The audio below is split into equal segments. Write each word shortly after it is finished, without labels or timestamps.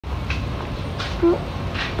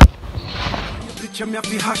Picture me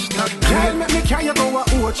happy hashtag. Tell me can you go a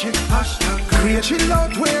watch it? Hashtag. Create chill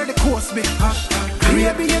out where the course be. Hashtag.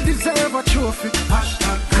 Baby you deserve a trophy.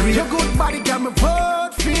 Hashtag. Your good body got me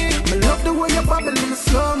vote for. Me love the way you bubble in the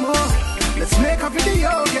slow mo. Let's make a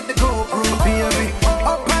video, get the GoPro, baby.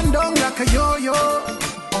 Up and down like a yo-yo.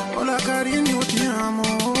 Oh, like a ringo ti amo.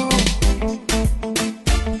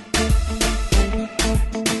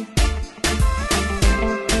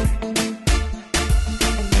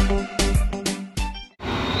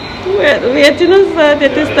 Wait, you know, start.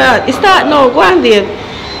 It start now. Go on, Dave.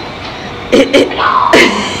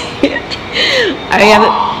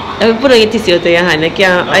 I put a tissue to your hand. I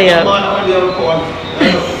can't.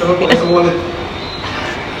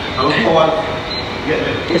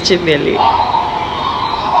 Catch your belly.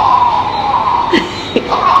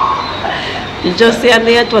 You just see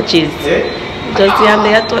under your touches. Just see under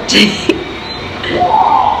your touches.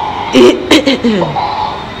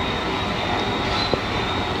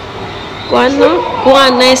 Go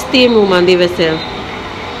on, nice steam room and leave yourself.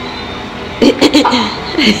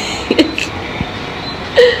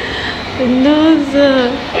 No, sir.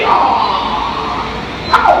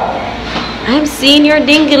 I'm seeing your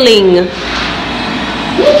dingling.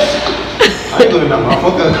 I don't know,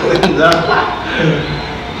 motherfucker.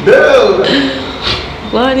 No.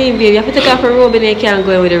 Go on in, baby. You have to take off a robe and you can't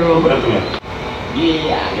go in with the robe.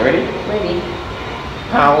 Yeah, you ready? Ready.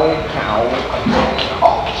 Pow.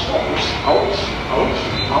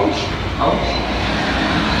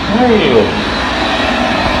 Hey.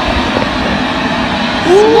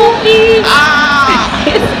 Smoky!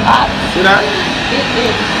 It's hot. See that?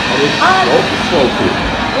 It's hot. Smoky.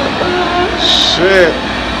 Shit.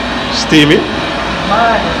 Steamy.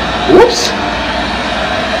 Man. Whoops.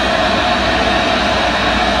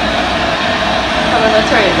 I'm gonna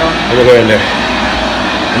turn it down. I'm gonna go in there.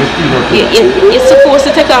 You're supposed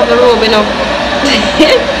to take off the robe, you know.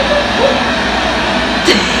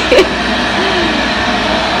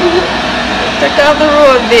 Take off the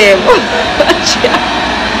robe, babe.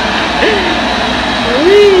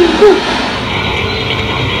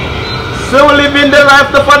 So we live in the life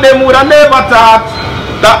for them would have never thought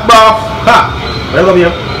that buff. Ha! Where go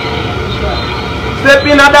here? Step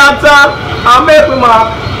in a dancer and make me mark.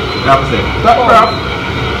 That's it. That buff.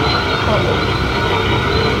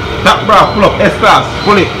 That buff, pull up, S-class,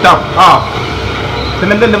 pull it, tap, off. So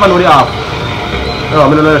them never know the off. No, I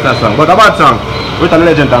don't know that song. But a bad song. With a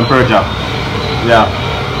legend and Persia. Yeah.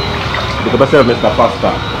 Because myself, Mr.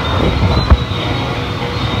 Foster.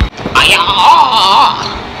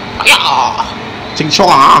 Ching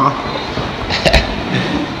chong.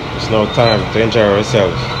 It's no time to enjoy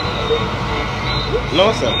ourselves.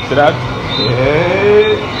 No, sir. See that?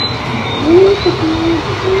 Yeah.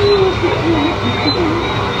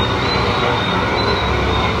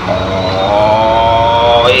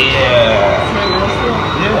 Oh, yeah.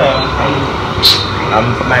 Yeah. I'm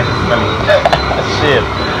nice and smelly. Shit.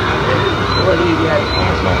 What do you got?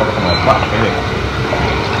 It's my fucking my back, isn't it?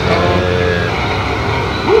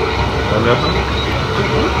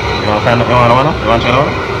 You want to find out? You want to try out?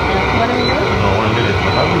 No, I want to do this.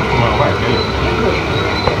 But I'll do it to my wife, yeah?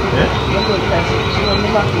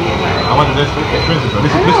 I want to just experience it.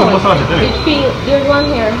 This is the massage, isn't it? There's one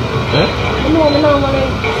here. Yeah? No, I don't want to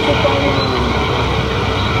sit on it.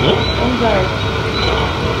 Yeah? I'm sorry.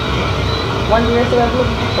 One the rest of us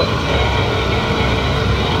looking for.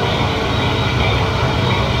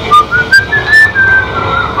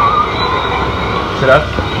 See that?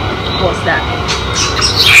 What's that?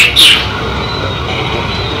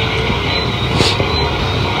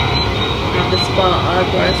 Have the spa all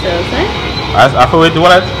to ourselves, eh? I feel it,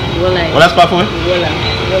 wallet? Wallet. Wallet spa for it? Wallet.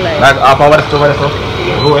 Like, apa wallet stuff, wallet stuff?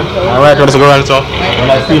 Go in. Alright, let's go around so.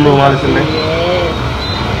 Wallet steam room, wallet in there.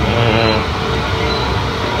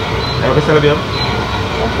 Ever can sell it, yeah?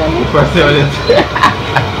 First sell it.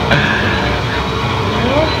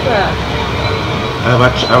 I have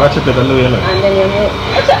a chip on the way, you know. And then you know.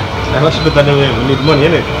 I have a chip on the way. We need money,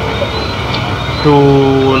 innit? 2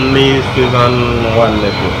 nieces and 1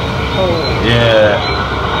 nephew. Oh. Yeah.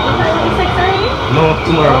 No,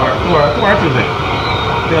 tomorrow Tuesday.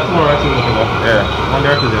 Yeah, tomorrow Tuesday. Yeah, Monday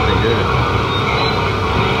or Tuesday, I think.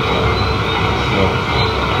 Yeah.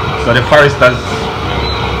 So the foresters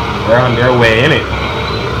are on their way, innit?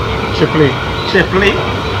 Tripoli. It's Tripoli.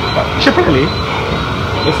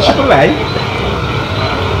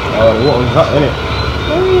 Oh, what was that, innit?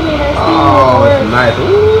 Really nice. Oh, it's nice.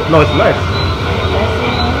 Ooh. No, it's nice.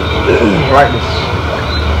 Right this.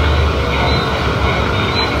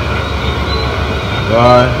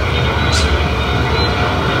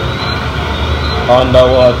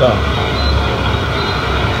 Underwater.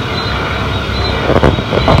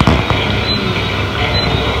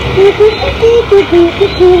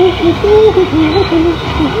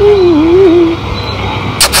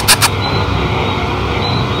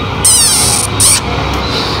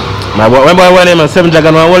 My boy, when boy name is 7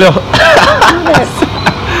 Dragon man, hold you.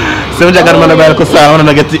 7 Dragon man, I go start. I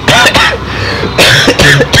wanna get it.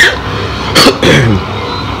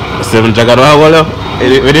 7 Dragon man, hold you.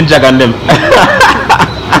 We didn't Dragon them.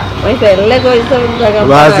 I said Lego is 7 Dragon.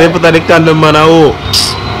 But I say put on the condom man, oh.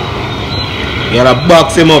 You gotta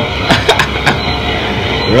box him up.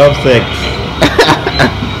 Rough sex.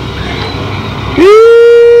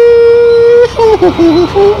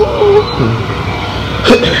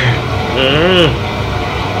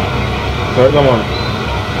 So come on.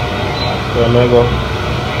 So I'm gonna go.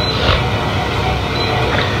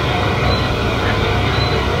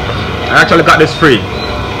 I actually got this free.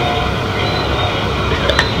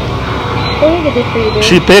 Oh, you get it free, babe.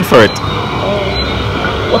 She paid for it.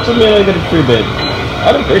 Oh. What you mean I get it free, babe?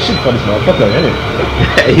 I don't pay shit for this motherfucker, innit?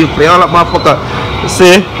 You play all that motherfucker.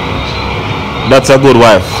 See? That's a good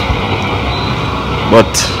wife. But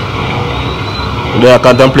they are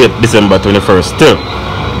contemplate December 21st still.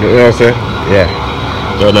 You know what I'm saying? Yeah.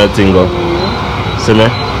 Don't know thing go. See me?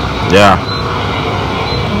 Yeah.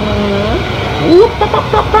 You can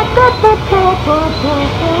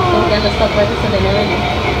just stop right this and then already.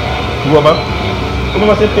 Go back. Come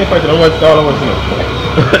on, say pay for it. I don't want to all over it.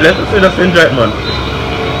 Let's just enjoy it, man.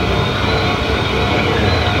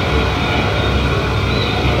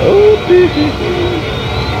 Oh, baby.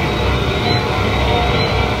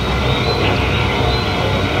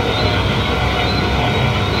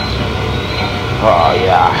 Oh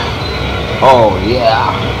yeah. Oh yeah.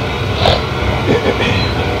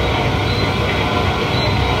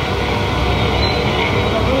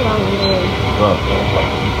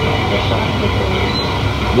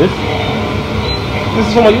 This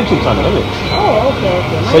is from my YouTube channel, isn't it? Oh, okay.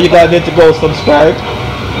 So you guys need to go subscribe,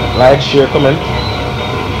 like, share, comment.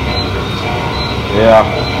 Yeah.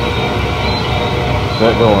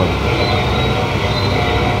 Right on.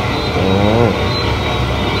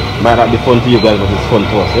 Might not be fun to you guys, but it's fun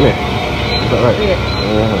to us, isn't it? Is that right? Yeah.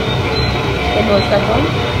 Can you start on?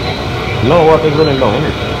 No, what is running down, isn't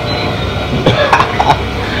it?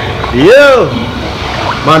 Yo!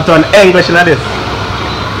 Man, turn English in this.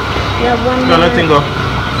 You have one No, more nothing go.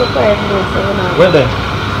 surprise place, so we're not. Where then?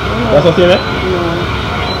 That's what you mean? No.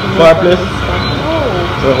 Fireplace?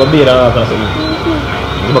 Oh. So we'll be there after something.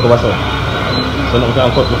 You back over so. So nothing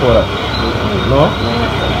can cut before that. No?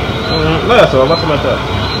 No, yes, sir. What's the matter?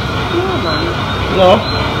 No, man. No?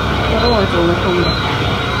 I don't want to come back.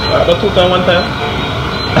 I got 2 times 1 time.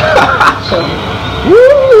 Sure.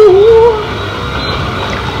 Woo!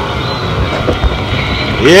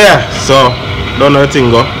 Yeah, so don't know the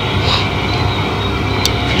thing go.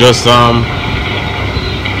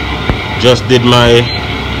 Just did my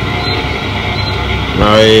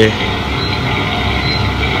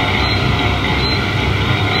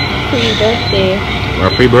pre-birthday. My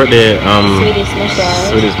pre-birthday Swedish massage.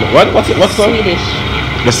 Swedish. What's it? What's called? Swedish.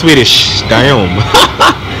 The Swedish Diome.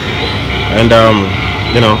 And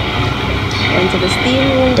you know. Went to the steam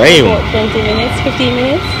room Damn. for about 20 minutes, 15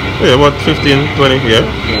 minutes. Yeah, about 15, 20, yeah.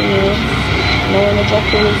 15 minutes. Now in the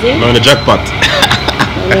jacuzzi. Now in the jackpot.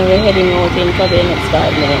 And then we're heading out in probably the next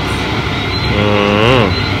 5 minutes.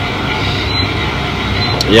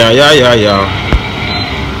 Yeah.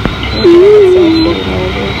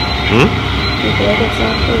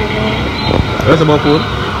 That's about food?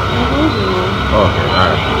 Okay,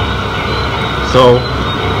 alright. So,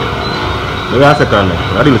 maybe I second then.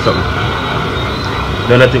 I'll do something.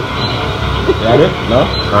 Then I think. You got it? No?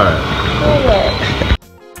 Alright. Alright.